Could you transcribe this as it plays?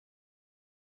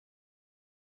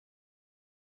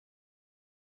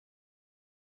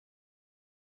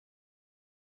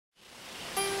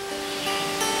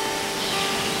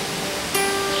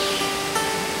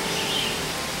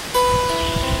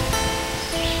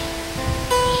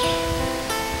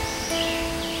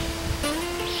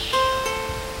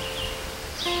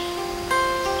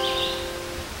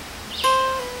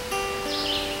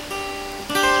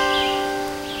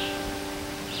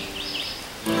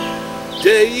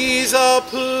Memories are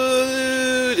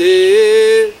polluted,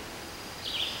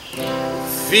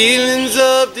 feelings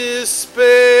of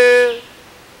despair,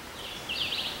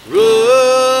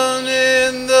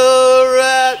 running the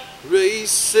rat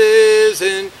races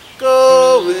and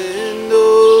going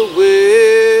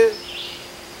nowhere.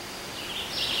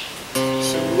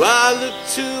 So I look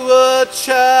to a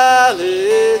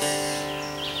chalice,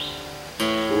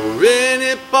 or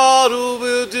any bottle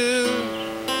will do.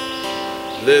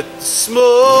 Let the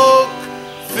smoke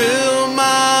fill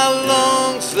my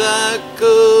lungs like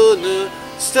a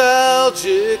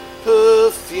nostalgic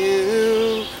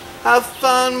perfume. I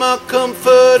find my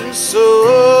comfort in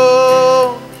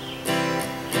soul.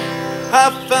 I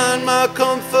find my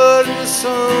comfort in the song.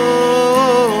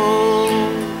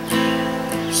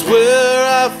 It's where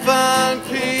I find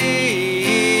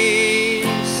peace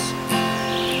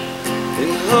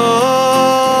and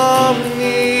harmony.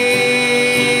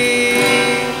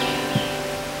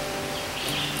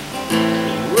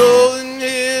 Rolling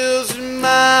hills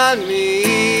remind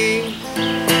me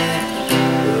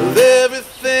of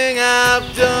everything I've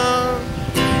done.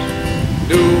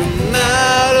 No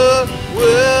matter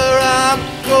where I'm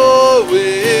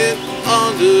going,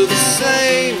 under the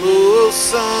same old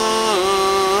sun.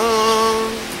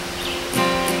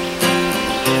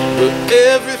 But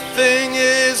everything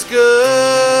is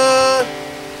good.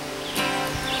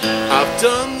 I've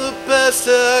done the best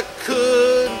I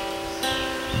could.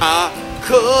 I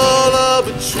color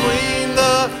between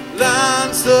the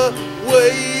lines the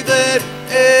way that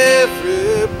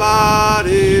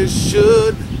everybody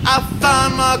should. I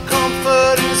find my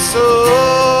comfort in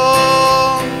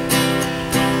song.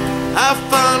 I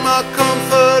find my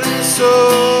comfort in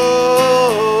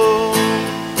song.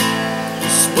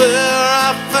 It's where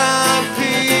I find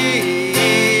peace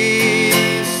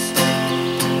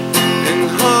and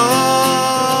harmony.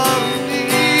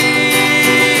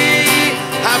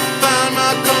 I find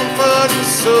my comfort in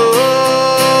song.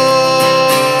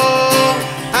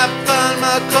 I find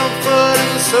my comfort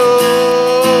in song.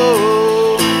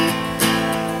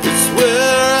 It's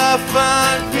where I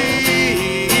find peace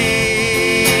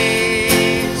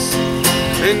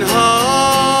and harmony.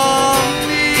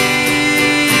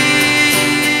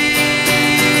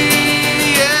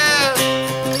 Yeah.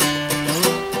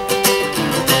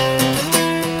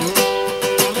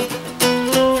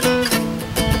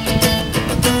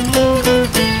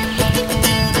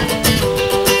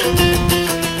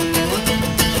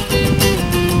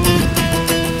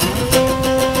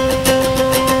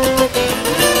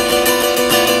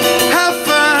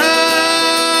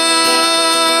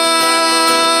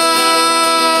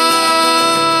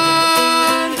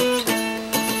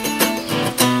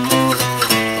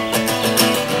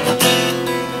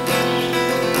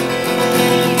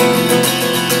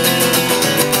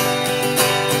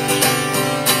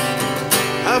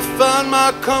 I find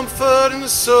my comfort in the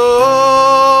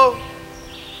soul.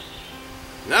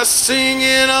 And I sing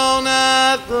it all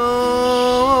night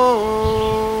long.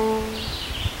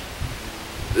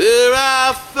 There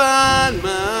I find